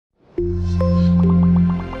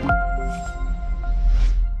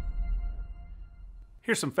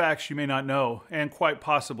Here's some facts you may not know, and quite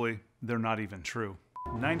possibly, they're not even true.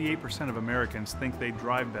 98% of Americans think they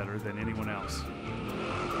drive better than anyone else.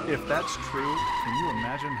 If that's true, can you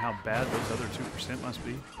imagine how bad those other 2% must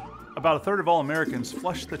be? About a third of all Americans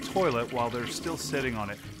flush the toilet while they're still sitting on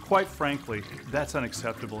it. Quite frankly, that's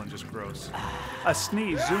unacceptable and just gross. A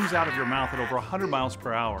sneeze zooms out of your mouth at over 100 miles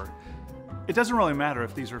per hour. It doesn't really matter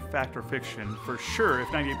if these are fact or fiction. For sure, if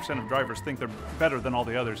 98% of drivers think they're better than all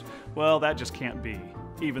the others, well, that just can't be,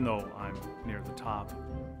 even though I'm near the top.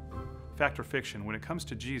 Fact or fiction, when it comes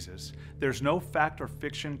to Jesus, there's no fact or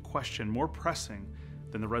fiction question more pressing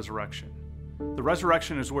than the resurrection. The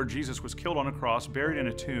resurrection is where Jesus was killed on a cross, buried in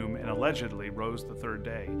a tomb, and allegedly rose the third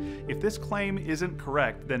day. If this claim isn't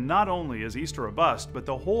correct, then not only is Easter a bust, but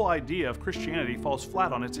the whole idea of Christianity falls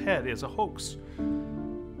flat on its head as a hoax.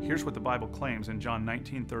 Here's what the Bible claims in John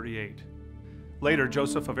 19:38. Later,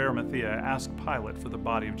 Joseph of Arimathea asked Pilate for the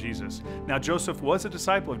body of Jesus. Now, Joseph was a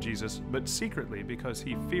disciple of Jesus, but secretly because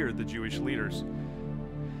he feared the Jewish leaders.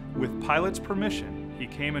 With Pilate's permission, he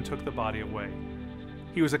came and took the body away.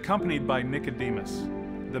 He was accompanied by Nicodemus,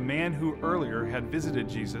 the man who earlier had visited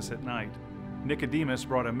Jesus at night. Nicodemus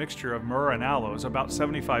brought a mixture of myrrh and aloes, about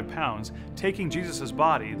 75 pounds. Taking Jesus'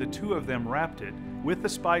 body, the two of them wrapped it, with the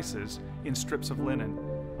spices, in strips of linen.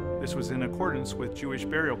 This was in accordance with Jewish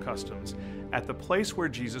burial customs. At the place where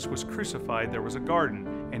Jesus was crucified, there was a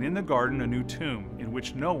garden, and in the garden a new tomb, in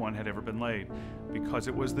which no one had ever been laid. Because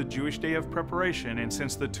it was the Jewish day of preparation, and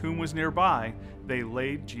since the tomb was nearby, they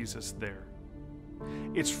laid Jesus there.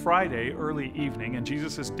 It's Friday, early evening, and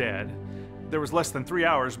Jesus is dead. There was less than 3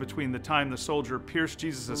 hours between the time the soldier pierced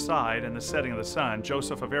Jesus' side and the setting of the sun.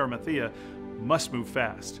 Joseph of Arimathea must move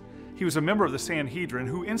fast. He was a member of the Sanhedrin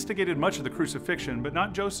who instigated much of the crucifixion, but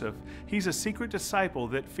not Joseph. He's a secret disciple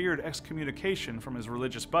that feared excommunication from his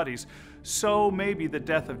religious buddies, so maybe the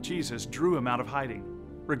death of Jesus drew him out of hiding.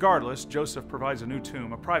 Regardless, Joseph provides a new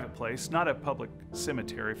tomb, a private place, not a public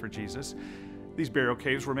cemetery for Jesus. These burial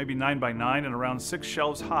caves were maybe 9 by 9 and around 6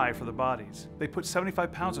 shelves high for the bodies. They put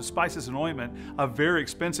 75 pounds of spices and ointment, a very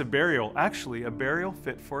expensive burial, actually a burial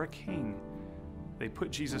fit for a king. They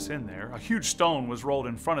put Jesus in there. A huge stone was rolled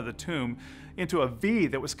in front of the tomb into a V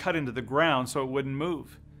that was cut into the ground so it wouldn't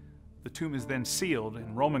move. The tomb is then sealed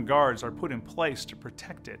and Roman guards are put in place to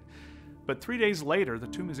protect it. But 3 days later, the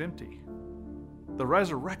tomb is empty. The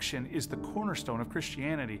resurrection is the cornerstone of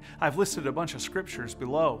Christianity. I've listed a bunch of scriptures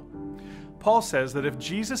below. Paul says that if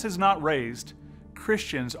Jesus is not raised,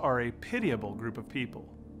 Christians are a pitiable group of people.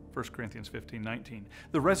 1 Corinthians 15:19.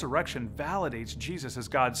 The resurrection validates Jesus as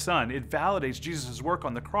God's Son. It validates Jesus' work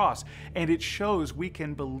on the cross, and it shows we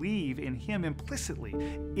can believe in Him implicitly.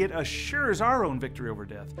 It assures our own victory over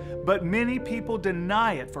death. But many people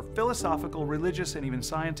deny it for philosophical, religious, and even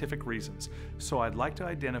scientific reasons. So I'd like to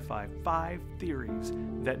identify 5 theories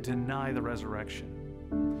that deny the resurrection.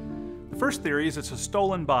 The first theory is it's a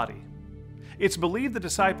stolen body. It's believed the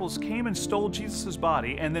disciples came and stole Jesus'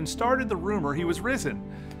 body and then started the rumor he was risen.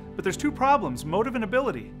 But there's 2 problems, motive and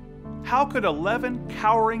ability. How could 11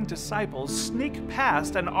 cowering disciples sneak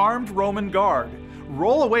past an armed Roman guard,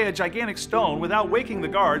 roll away a gigantic stone without waking the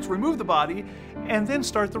guards, remove the body, and then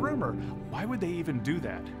start the rumor? Why would they even do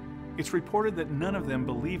that? It's reported that none of them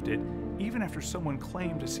believed it, even after someone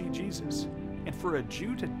claimed to see Jesus. And for a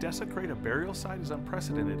Jew to desecrate a burial site is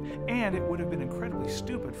unprecedented, and it would have been incredibly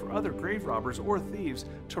stupid for other grave robbers or thieves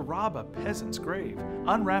to rob a peasant's grave,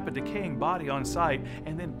 unwrap a decaying body on site,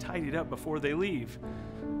 and then tidy it up before they leave.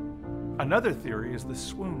 Another theory is the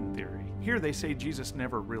swoon theory. Here they say Jesus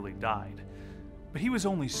never really died, but he was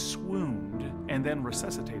only swooned and then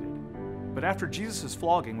resuscitated. But after Jesus'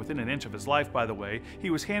 flogging, within an inch of his life, by the way, he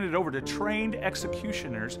was handed over to trained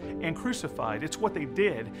executioners and crucified. It's what they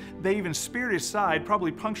did. They even speared his side,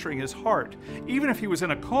 probably puncturing his heart. Even if he was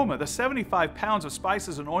in a coma, the 75 pounds of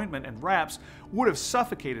spices and ointment and wraps would have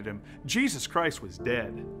suffocated him. Jesus Christ was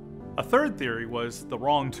dead. A third theory was the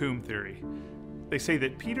wrong tomb theory. They say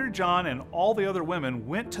that Peter, John, and all the other women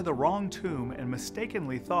went to the wrong tomb and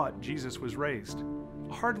mistakenly thought Jesus was raised.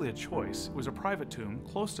 Hardly a choice. It was a private tomb,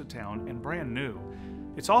 close to town, and brand new.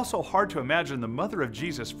 It's also hard to imagine the mother of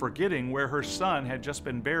Jesus forgetting where her son had just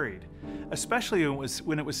been buried, especially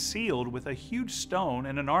when it was sealed with a huge stone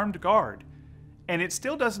and an armed guard. And it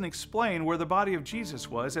still doesn't explain where the body of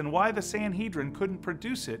Jesus was and why the Sanhedrin couldn't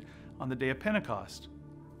produce it on the day of Pentecost.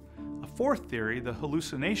 A fourth theory, the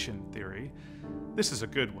hallucination theory, this is a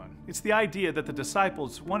good one. It's the idea that the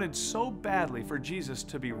disciples wanted so badly for Jesus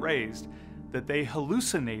to be raised that they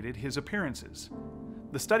hallucinated his appearances.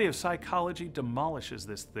 The study of psychology demolishes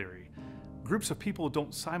this theory. Groups of people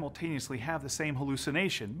don't simultaneously have the same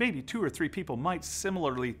hallucination. Maybe 2 or 3 people might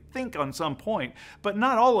similarly think on some point, but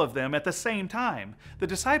not all of them at the same time. The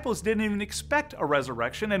disciples didn't even expect a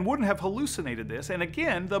resurrection and wouldn't have hallucinated this, and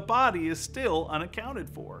again, the body is still unaccounted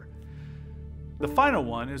for. The final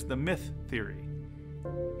one is the myth theory.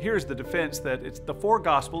 Here's the defense that it's the 4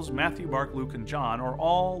 Gospels, Matthew, Mark, Luke, and John, are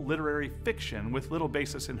all literary fiction with little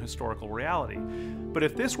basis in historical reality. But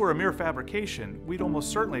if this were a mere fabrication, we'd almost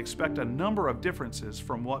certainly expect a number of differences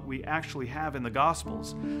from what we actually have in the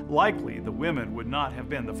Gospels. Likely, the women would not have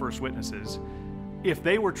been the first witnesses. If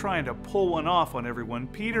they were trying to pull one off on everyone,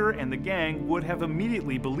 Peter and the gang would have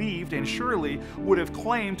immediately believed and surely would have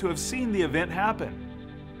claimed to have seen the event happen.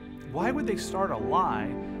 Why would they start a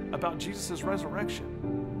lie about Jesus' resurrection?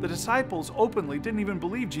 The disciples openly didn't even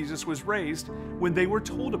believe Jesus was raised when they were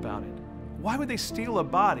told about it. Why would they steal a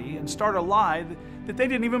body and start a lie that they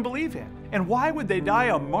didn't even believe in? And why would they die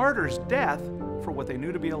a martyr's death for what they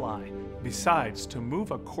knew to be a lie? Besides, to move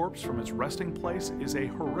a corpse from its resting place is a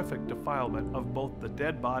horrific defilement of both the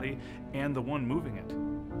dead body and the one moving it.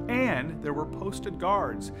 And there were posted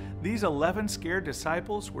guards. These 11 scared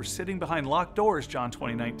disciples were sitting behind locked doors, John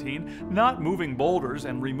 20:19, not moving boulders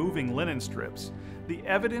and removing linen strips. The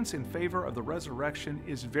evidence in favor of the resurrection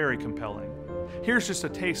is very compelling. Here's just a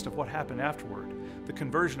taste of what happened afterward. The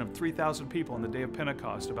conversion of 3,000 people on the day of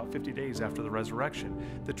Pentecost, about 50 days after the resurrection.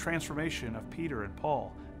 The transformation of Peter and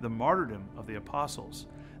Paul. The martyrdom of the apostles.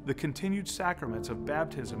 The continued sacraments of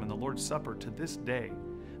baptism and the Lord's Supper to this day.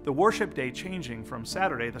 The worship day changing from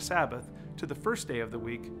Saturday, the Sabbath, to the first day of the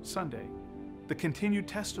week, Sunday. The continued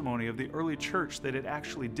testimony of the early church that it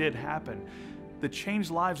actually did happen. The changed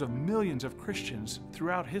lives of millions of Christians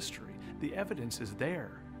throughout history. The evidence is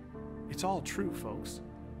there. It's all true, folks.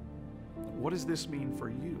 What does this mean for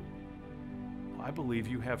you? I believe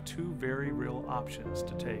you have 2 very real options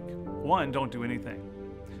to take. 1, don't do anything.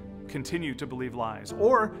 Continue to believe lies.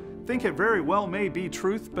 Or think it very well may be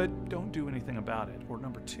truth, but don't do anything about it. Or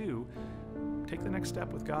number 2, take the next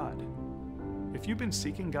step with God. If you've been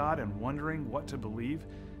seeking God and wondering what to believe,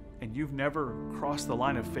 and you've never crossed the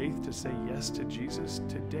line of faith to say yes to Jesus,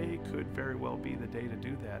 today could very well be the day to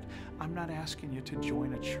do that. I'm not asking you to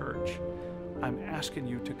join a church. I'm asking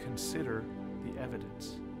you to consider the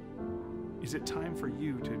evidence. Is it time for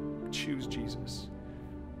you to choose Jesus?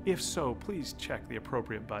 If so, please check the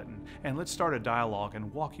appropriate button and let's start a dialogue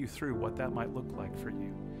and walk you through what that might look like for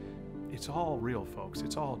you. It's all real, folks.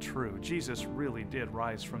 It's all true. Jesus really did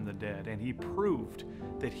rise from the dead, and he proved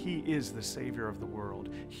that he is the Savior of the world.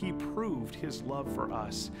 He proved his love for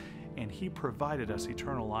us, and he provided us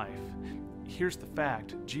eternal life. Here's the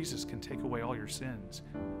fact: Jesus can take away all your sins.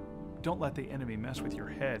 Don't let the enemy mess with your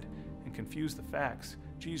head and confuse the facts.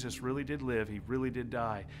 Jesus really did live, he really did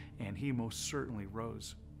die, and he most certainly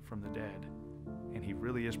rose from the dead. And he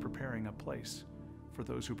really is preparing a place for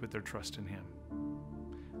those who put their trust in him.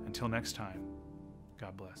 Until next time,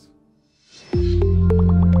 God bless.